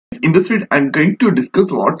in this video, I'm going to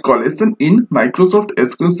discuss what collation in Microsoft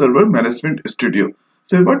SQL Server Management Studio.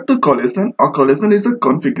 So what the collation? A collation is a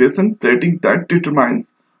configuration setting that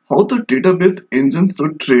determines how the database engine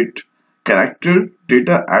should treat character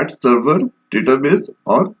data at server, database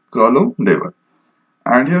or column level.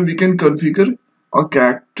 And here we can configure a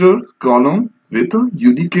character column with a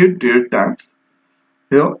unique data types.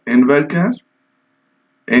 Here envarchar,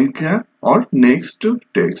 enchar or next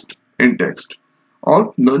text in text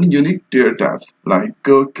or non-unique data types like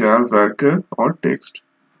char, varchar or text.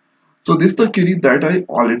 So this is the query that I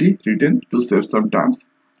already written to save some times.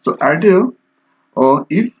 So add here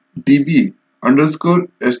if db underscore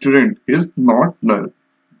student is not null,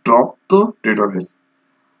 drop the database.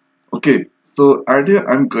 Okay, so add here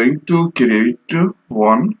I'm going to create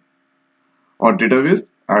one or database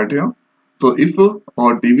add here. So if db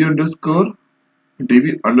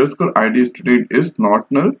underscore id student is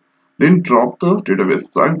not null, then drop the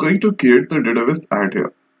database. So I'm going to create the database add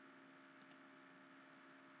here.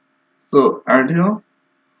 So add here,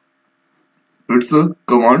 it's a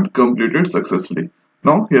command completed successfully.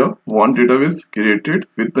 Now here one database created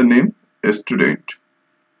with the name student.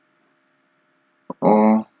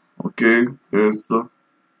 Okay, there's so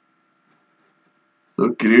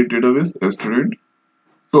create database student.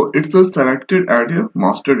 So it's a selected add here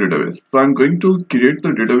master database. So I'm going to create the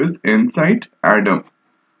database inside Adam.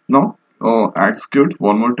 Now execute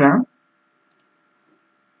one more time.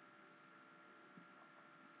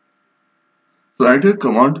 So add here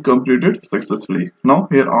command completed successfully. Now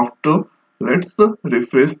hereafter let's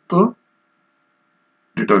refresh the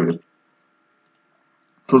database.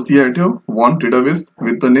 So see right here one database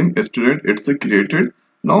with the name student, it's created.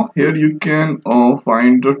 Now here you can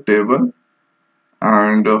find the table,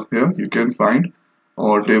 and here you can find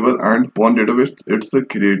table and one database it's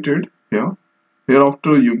created here.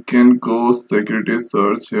 Hereafter you can go security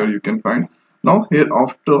search, here you can find. Now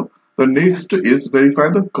hereafter the next is verify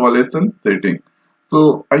the collation setting.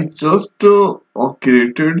 So I just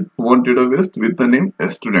created one database with the name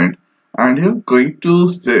student, and here going to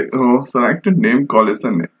say select name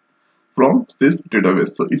collation name from this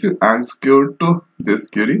database. So if you execute this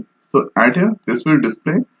query, so add here this will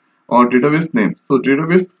display database name. So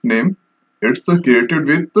database name it's created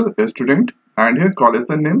with the student, and here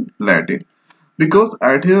collation name Latin. Because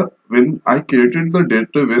at here when I created the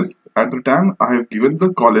database at the time I have given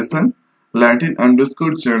the collation Latin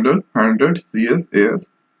underscore gender 100 CSAS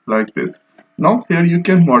like this. Now here you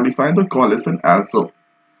can modify the collation also.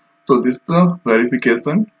 So this is the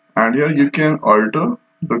verification, and here you can alter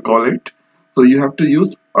the collate. So you have to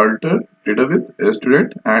use alter database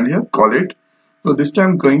student and here collate. So this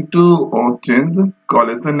time I'm going to change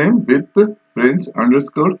collation name with French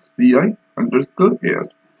underscore CI underscore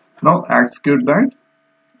AS. Now execute that,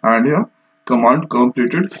 and here command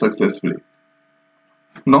completed successfully.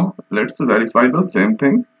 Now let's verify the same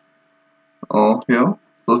thing here.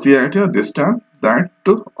 So see right here this time that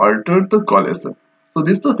to alter the collation. So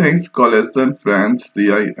this is the things collation French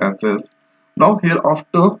CI SS. Now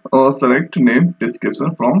hereafter select name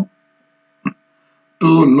description from.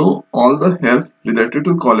 To know all the help related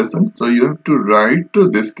to collation, so you have to write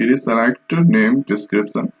this query select name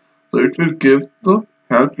description. So it will give the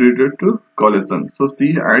help related to collation. So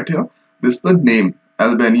see right here, this is the name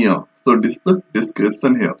Albania. So this is the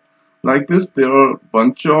description here. Like this, there are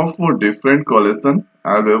bunch of different collation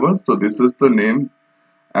available. So this is the name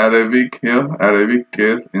Arabic here, Arabic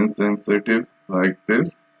case insensitive like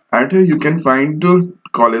this. At here you can find the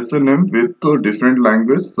collation name with different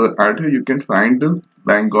language. So at here you can find the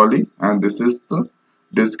Bengali, and this is the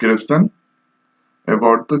description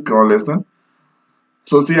about the collation.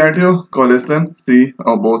 So see at here collation, see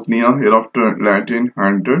Bosnia, hereafter Latin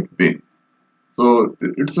 100 bin. So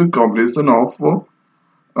it's a combination of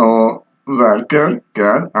varchar,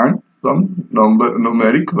 char and some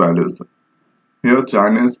numeric values. Here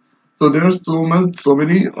Chinese. So there are so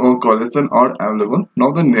many collation are available.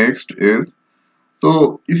 Now the next is,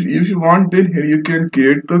 so if you want, then here you can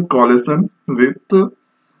create the collation with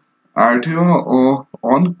add here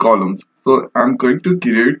on columns. So I'm going to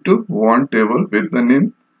create one table with the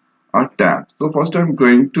name a tab. So first I'm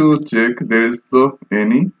going to check there is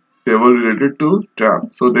any table related to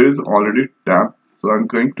tab. So there is already tab. So I'm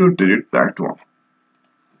going to delete that one.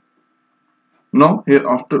 Now here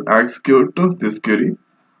after execute this query,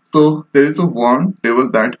 so there is one table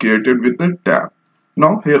that created with the tab.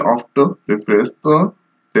 Now hereafter refresh the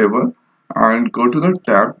table and go to the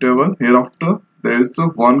tab table. Hereafter there is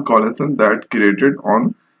one collation that created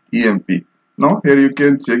on EMP. Now here you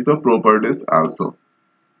can check the properties also.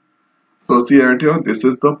 So see right here, this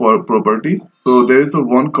is the property. So there is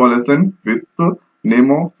one collation with the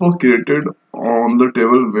name of created on the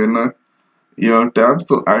table when your tab.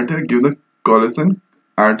 So add here, give the collation,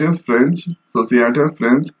 add here French, so see add here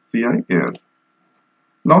French CIS.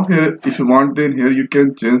 Now here if you want, then here you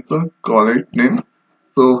can change the collate name.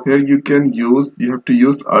 So here you have to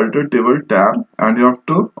use alter table tab and you have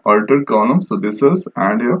to alter column. So this is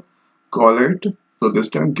and here collate. So this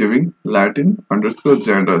time giving Latin underscore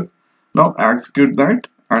genders. Now execute that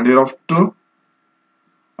and here after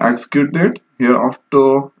execute that. Here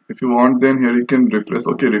after if you want, then here you can refresh.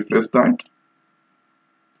 Okay, refresh that.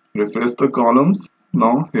 Refresh the columns.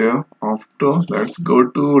 Now here after let's go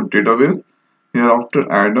to database. Here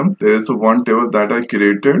after Adam there is one table that I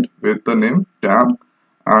created with the name tab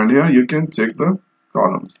and here you can check the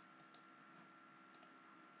columns.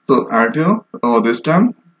 So at here this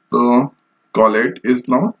time the collate is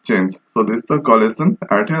now changed. So this is the collation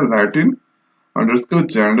at here Latin underscore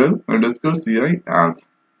gender underscore CI as.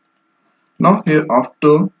 Now here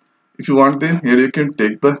after if you want, then here you can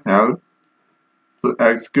take the help. So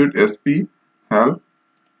execute sp help.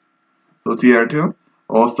 So see at here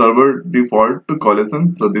or server default to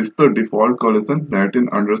collation. So this is the default collation Latin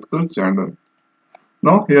underscore gender.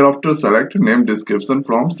 Now hereafter select name description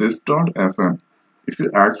from sys.fm. If you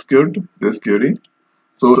execute this query,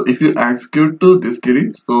 so if you execute to this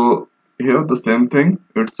query, so here the same thing,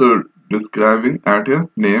 it's describing at your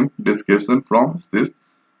name description from sys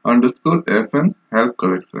underscore fn help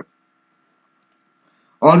collection.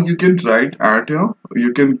 Or you can write at your,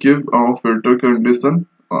 you can give a filter condition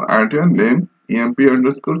at your name emp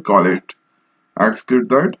underscore collate. Execute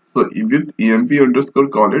that. So with emp underscore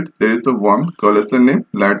collate, there is a one collation name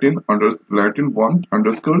Latin one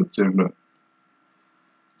underscore gender.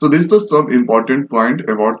 So this is some important point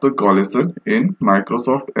about the collation in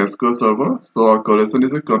Microsoft SQL Server. So a collation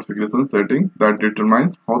is a configuration setting that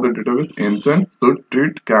determines how the database engine should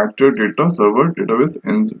treat character data server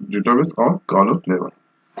database or column level.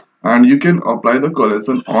 And you can apply the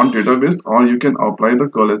collation on database or you can apply the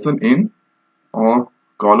collation in or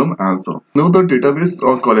column also. Now the database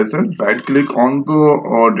or collation, right click on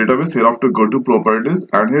the database. Hereafter go to properties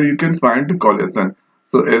and here you can find the collation.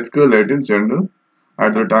 So SQL Latin gender.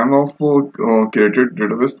 At the time of created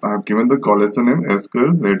database, I have given the collation name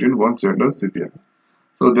SQL Latin 1 gender CPI.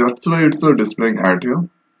 So that's why it's displaying at here.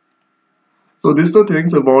 So these are the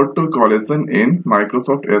things about the collation in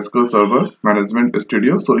Microsoft SQL Server Management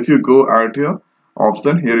Studio. So if you go at here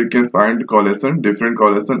option, here you can find collation, different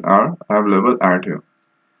collation are available at here.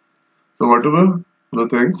 So whatever the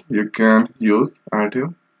things you can use at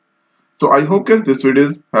here. So I hope guys this video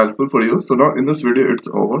is helpful for you. So now in this video it's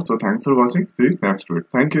over. So thanks for watching. See you next video.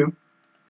 Thank you.